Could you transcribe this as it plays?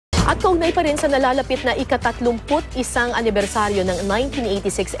At kaugnay pa rin sa nalalapit na ika-31 anibersaryo ng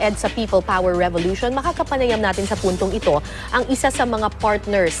 1986 EDSA People Power Revolution, makakapanayam natin sa puntong ito ang isa sa mga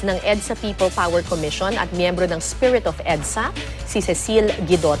partners ng EDSA People Power Commission at miyembro ng Spirit of EDSA, si Cecile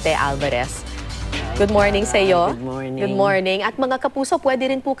Guidote-Alvarez. Good morning sa iyo. Good morning. Good morning. At mga kapuso, pwede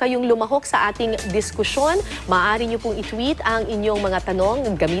rin po kayong lumahok sa ating diskusyon. Maaari niyo pong i-tweet ang inyong mga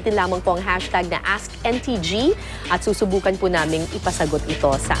tanong. Gamitin lamang po ang hashtag na AskNTG at susubukan po naming ipasagot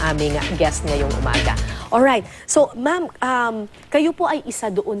ito sa aming guest ngayong umaga. Alright. So, ma'am, kayo po ay isa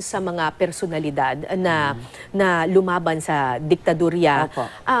doon sa mga personalidad na lumaban sa diktadurya.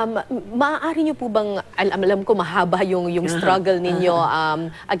 Maaari niyo po bang, alam ko mahaba yung struggle ninyo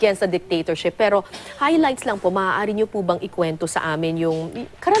against the dictatorship, pero highlights lang po, maaari niyo po bang ikwento sa amin yung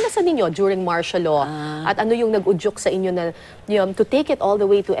karanasan ninyo during martial law at ano yung nag-udyok sa inyo na to take it all the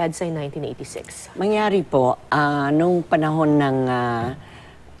way to EDSA in 1986? Mangyari po, nung panahon ng,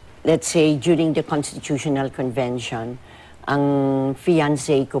 let's say, during the Constitutional Convention, ang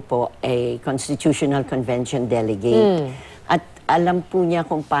fiancé ko po ay Constitutional Convention delegate. At alam po niya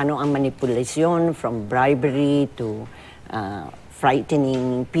kung paano ang manipulasyon from bribery to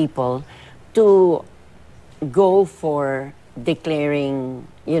frightening people to go for declaring,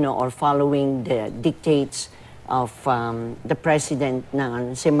 or following the dictates of the president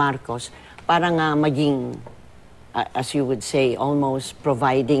na si Marcos para nga maging, as you would say, almost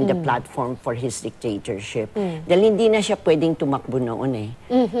providing the platform for his dictatorship. Dahil hindi na siya pwedeng tumakbo noon eh.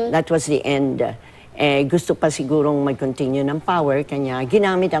 That was the end. Gusto pa sigurong mag-continue ng power, kanya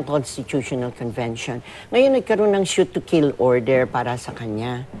ginamit ang Constitutional Convention. Ngayon nagkaroon ng shoot-to-kill order para sa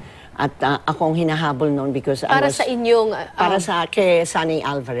kanya. At akong hinahabol noon because para sa inyong... para sa kay Sonny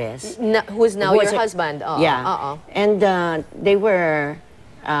Alvarez. Who's now your husband. Yeah. And they were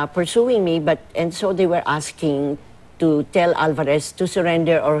pursuing me, and so they were asking to tell Alvarez to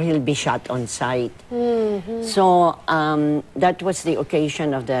surrender or he'll be shot on sight. So that was the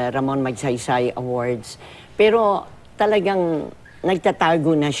occasion of the Ramon Magsaysay Awards. Pero talagang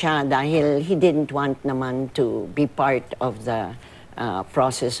nagtatago na siya dahil he didn't want naman to be part of the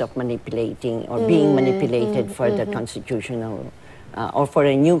process of manipulating or being manipulated for the constitutional or for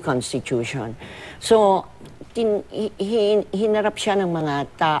a new constitution. So hinarap siya ng mga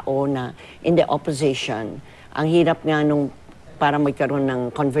tao na in the opposition. Ang hirap nga nung para magkaroon ng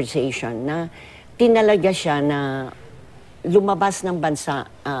conversation na tinalaga siya na lumabas ng bansa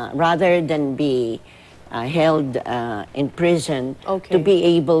rather than be held in prison, to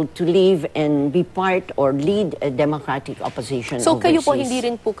be able to live and be part or lead a democratic opposition so overseas. Kayo po, hindi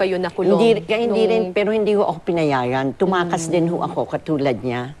rin po kayo nakulong? Hindi rin, pero hindi ho ako pinayagan. Tumakas din ho ako katulad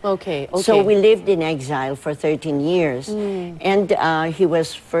niya. Okay. So we lived in exile for 13 years. And he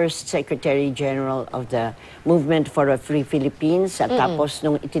was first Secretary General of the Movement for a Free Philippines. At tapos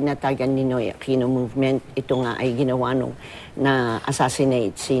nung itinatagan ni Ninoy Aquino movement, ito nga ay ginawa nung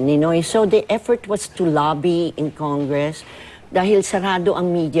na-assassinate si Ninoy. So the effort was to lobby in Congress dahil sarado ang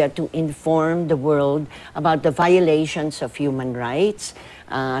media to inform the world about the violations of human rights.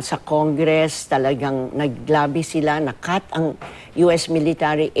 Sa Congress talagang naglabi sila, nakat ang US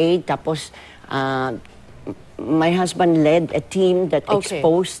military aid, tapos my husband led a team that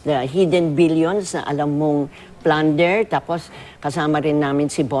exposed the hidden billions na alam mong plunder. Tapos kasama rin namin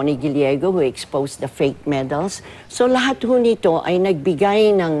si Bonnie Giliego who exposed the fake medals. So lahat ho nito ay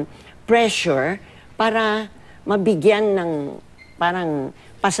nagbigay ng pressure para mabigyan ng parang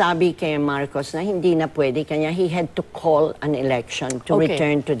pasabi kay Marcos na hindi na pwede. Kanya he had to call an election to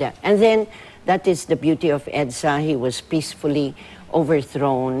return to that. And then that is the beauty of EDSA. He was peacefully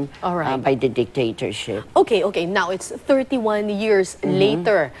overthrown by the dictatorship. Okay. Now, it's 31 years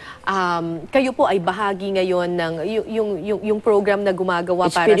later. Kayo po ay bahagi ngayon ng yung program na gumagawa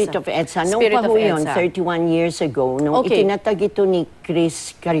para Spirit of EDSA. Nung pa ho yun, 31 years ago, nung itinatag ito ni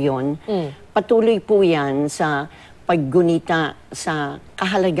Chris Carion, patuloy po yan sa paggunita sa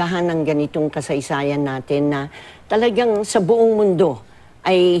kahalagahan ng ganitong kasaysayan natin na talagang sa buong mundo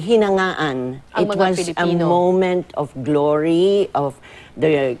ay hinangaan. It was a moment of glory, of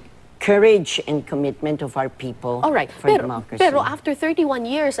the courage and commitment of our people for democracy. Pero after 31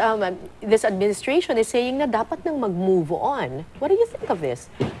 years, this administration is saying na dapat nang mag-move on. What do you think of this?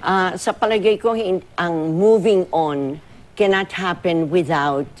 Sa palagay ko, ang moving on cannot happen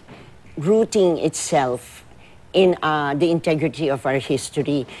without rooting itself in the integrity of our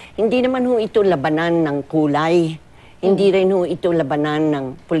history. Hindi naman ho ito labanan ng kulay. Hindi rin ho ito labanan ng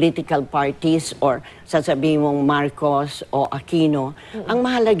political parties or sasabihin mong Marcos o Aquino. Ang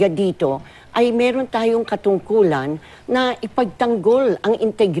mahalaga dito ay meron tayong katungkulan na ipagtanggol ang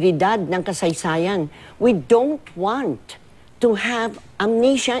integridad ng kasaysayan. We don't want to have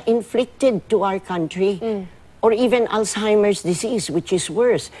amnesia inflicted to our country. Or even Alzheimer's disease, which is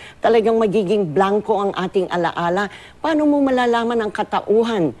worse. Talagang magiging blanco ang ating alaala. Paano mo malalaman ang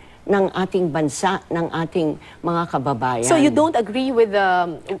katauhan ng ating bansa, ng ating mga kababayan? So you don't agree with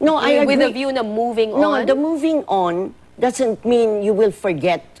the, with the view na moving on? No, the moving on doesn't mean you will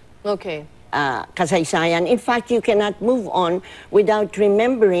forget kasaysayan. In fact, you cannot move on without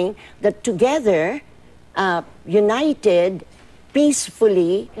remembering that together, united,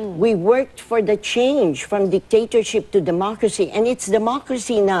 peacefully, we worked for the change from dictatorship to democracy. And it's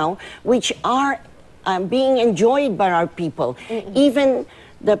democracy now which are being enjoyed by our people. Even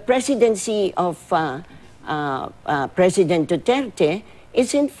the presidency of President Duterte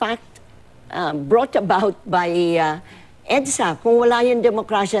is in fact brought about by EDSA. Kung wala yung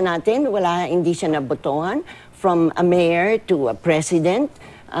demokrasya natin, hindi siya nabotohan, from a mayor to a president,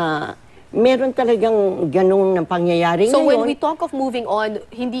 meron talagang ganung na pangyayari so ngayon. when we talk of moving on,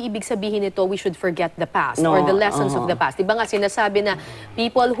 hindi ibig sabihin ito we should forget the past or the lessons of the past. Diba nga sinasabi na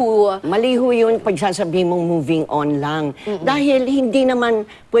people who... Maliho yun pagsasabi mong moving on lang. Dahil hindi naman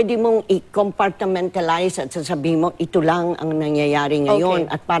pwede mong i-compartmentalize at sasabihin mo ito lang ang nangyayari ngayon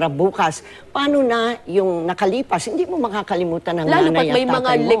at para bukas. Paano na yung nakalipas? Hindi mo makakalimutan ng lalo nanay at tatay mo. Lalo may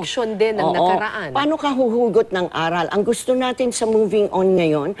mga leksyon din ng nakaraan. Paano ka huhugot ng aral? Ang gusto natin sa moving on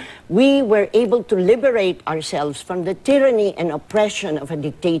ngayon, we were able to liberate ourselves from the tyranny and oppression of a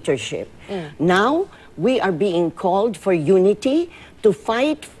dictatorship. Now, we are being called for unity to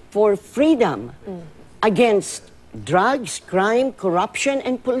fight for freedom against drugs, crime, corruption,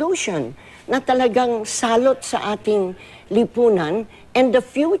 and pollution na talagang salot sa ating lipunan, and the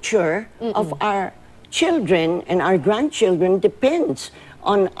future of our children and our grandchildren depends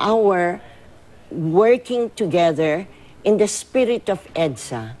on our working together in the spirit of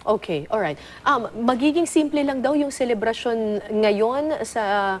EDSA. Okay, all right. Magiging simple lang daw yung selebrasyon ngayon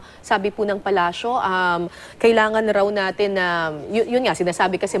sa sabi po ng palasyo. Kailangan raw natin na yun nga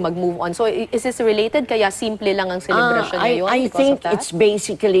sinasabi kasi mag-move on. So is this related kaya simple lang ang selebrasyon ngayon? I think it's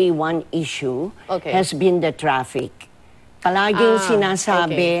basically one issue has been the traffic. Palaging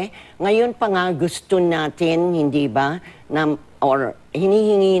sinasabi, ngayon pa nga gusto natin, hindi ba, or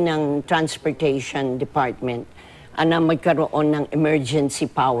hinihingi ng Transportation Department na magkaroon ng emergency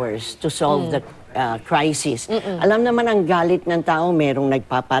powers to solve the crisis. Alam naman ang galit ng tao, merong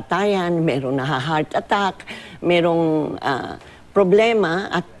nagpapatayan, merong naha-heart attack, merong problema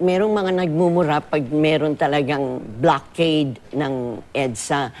at merong mga nagmumura pag meron talagang blockade ng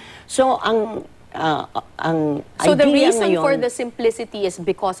EDSA. So so the reason ngayon, for the simplicity is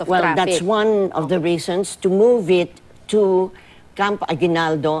because of traffic? Well, that's one of the reasons to move it to Camp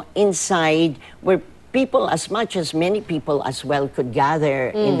Aguinaldo inside where people, as many people as well could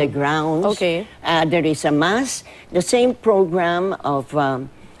gather in the grounds. There is a mass. The same program of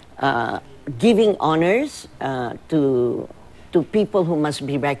giving honors to people who must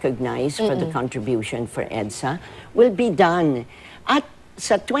be recognized for the contribution for EDSA will be done. At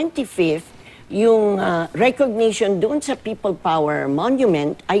sa 25th, yung recognition doon sa People Power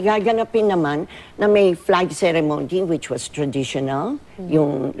Monument ay gaganapin naman na may flag ceremony which was traditional,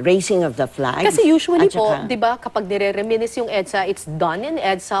 yung raising of the flag. Kasi usually po, di ba, kapag nire-reminisce yung EDSA, it's done in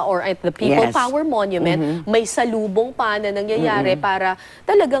EDSA or at the People Power Monument, may salubong pa na nangyayari para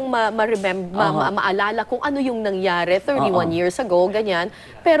talagang maalala kung ano yung nangyari 31 years ago, ganyan.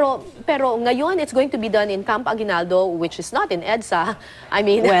 Pero ngayon, it's going to be done in Camp Aguinaldo, which is not in EDSA. I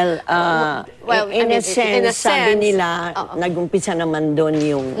mean, in a sense, sabi nila, nag-umpisa naman doon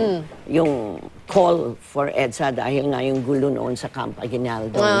yung call for EDSA dahil nga yung gulo noon sa Camp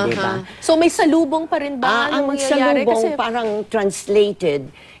Aguinaldo, di ba? So may salubong pa rin ba? Ang salubong parang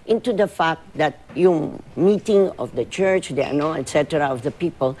translated into the fact that yung meeting of the church, etc., of the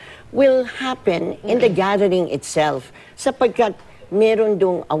people, will happen in the gathering itself sapagkat meron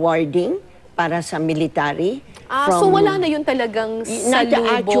dong awarding para sa military. So wala na yun talagang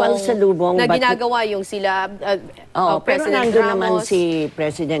salubong na ginagawa yung sila, pero President nandun Ramos. naman si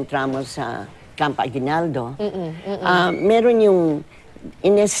President Ramos sa Camp Aguinaldo. Meron yung,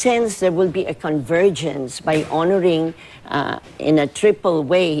 in a sense, there will be a convergence by honoring in a triple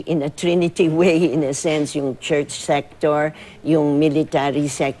way, in a trinity way, in a sense, yung church sector, yung military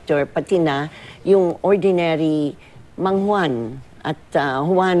sector, pati na yung ordinary manghuan at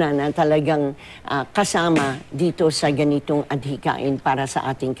Juana na talagang kasama dito sa ganitong adhikain para sa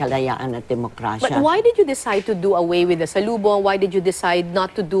ating kalayaan at demokrasya. But why did you decide to do away with the salubong? Why did you decide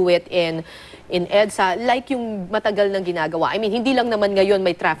not to do it in EDSA like yung matagal nang ginagawa? I mean, hindi lang naman ngayon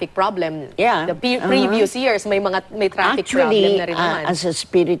may traffic problem. The previous years may traffic problem na rin naman. As a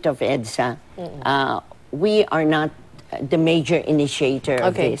spirit of EDSA, we are not the major initiator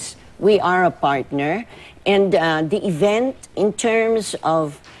of this. We are a partner, and the event, in terms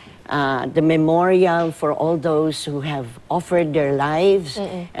of the memorial for all those who have offered their lives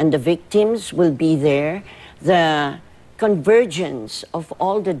and the victims, will be there. The convergence of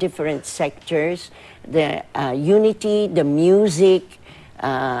all the different sectors, the unity, the music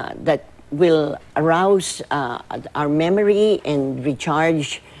that will arouse our memory and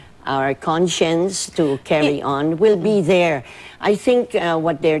recharge our conscience to carry on, will be there. I think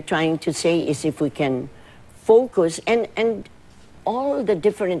what they're trying to say is, if we can focus, and all the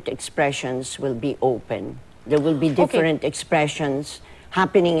different expressions will be open. There will be different expressions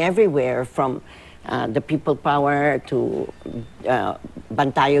happening everywhere, from the people power to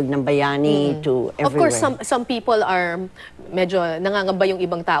Bantayog ng Bayani to everywhere. Of course, some people are medyo nangangamba yung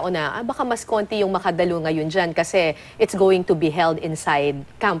ibang tao na baka mas konti yung makadalo ngayon dyan kasi it's going to be held inside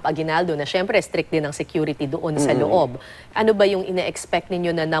Camp Aguinaldo, na syempre strict din ang security doon sa loob. Ano ba yung ina-expect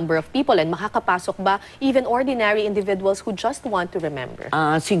ninyo na number of people, and makakapasok ba even ordinary individuals who just want to remember?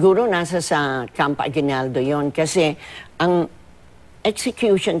 Siguro nasa sa Camp Aguinaldo yon, kasi ang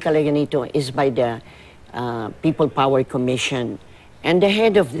execution talaga nito is by the People Power Commission. And the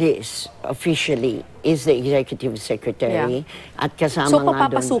head of this, officially, is the Executive Secretary. At kasama so, nga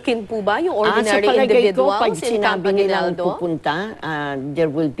doon. papapasukin po ba yung ordinary sa individuals ko, pag in Camp sinabi nilang Aguinaldo? pupunta, there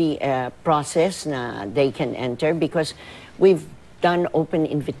will be a process na they can enter, because we've done open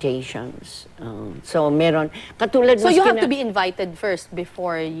invitations. So, meron. Katulad So, you have to be invited first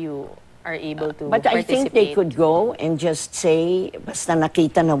before you are able to But participate. I think they could go and just say, basta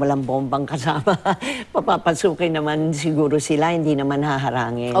nakita na walang bombang kasama, papapasukin naman siguro sila, hindi naman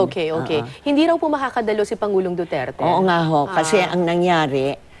haharangin. Okay. Hindi raw po makakadalo si Pangulong Duterte. Oo nga ho, kasi ang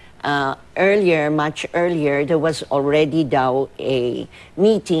nangyari, much earlier, there was already daw a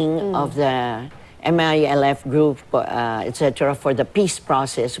meeting of the MILF group, etc., for the peace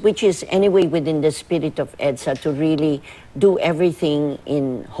process, which is anyway within the spirit of EDSA to really do everything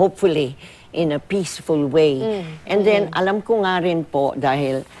hopefully, in a peaceful way. And then, alam ko nga rin po,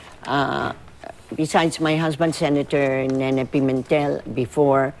 dahil besides my husband, Senator Nene Pimentel,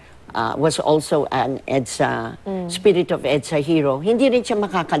 before, was also an EDSA, Spirit of EDSA hero, hindi rin siya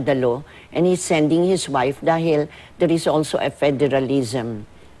makakadalo, and he's sending his wife dahil there is also a federalism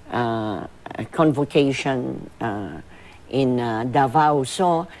convocation in Davao.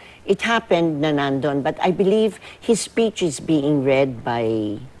 So, it happened na nandun, but I believe his speech is being read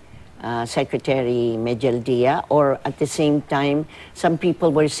by Secretary Medialdia, or at the same time, some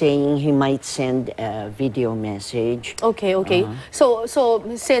people were saying he might send a video message. Okay. So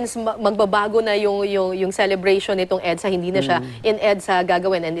since magbabago na yung celebration nitong EDSA, hindi na siya in EDSA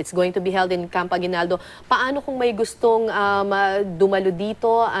gagawin, and it's going to be held in Camp Aguinaldo, paano kung may gustong dumalo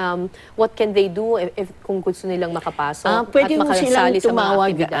dito? What can they do if kung gusto nilang makapasok Pwede at makasali sa mga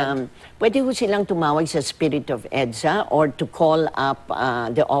aktibidad? Pwede ho silang tumawag sa Spirit of EDSA, or to call up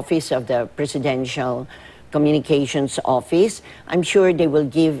the office of the Presidential Communications Office. I'm sure they will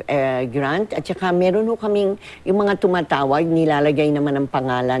give a grant. At saka meron ho kaming, yung mga tumatawag, nilalagay naman ang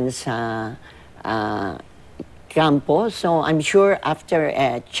pangalan sa kampo. So I'm sure after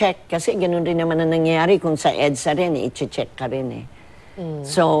a check, kasi ganun rin naman ang nangyayari kung sa EDSA rin, i-check ka rin .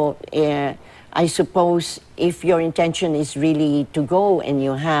 So I suppose if your intention is really to go and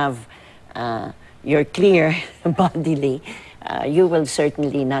you have you're clear bodily, you will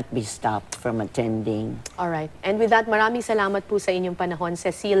certainly not be stopped from attending. Alright. And with that, maraming salamat po sa inyong panahon,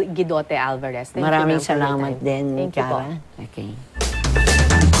 Cecile Guidote-Alvarez. Maraming salamat din, Thank you po. Cara. Okay.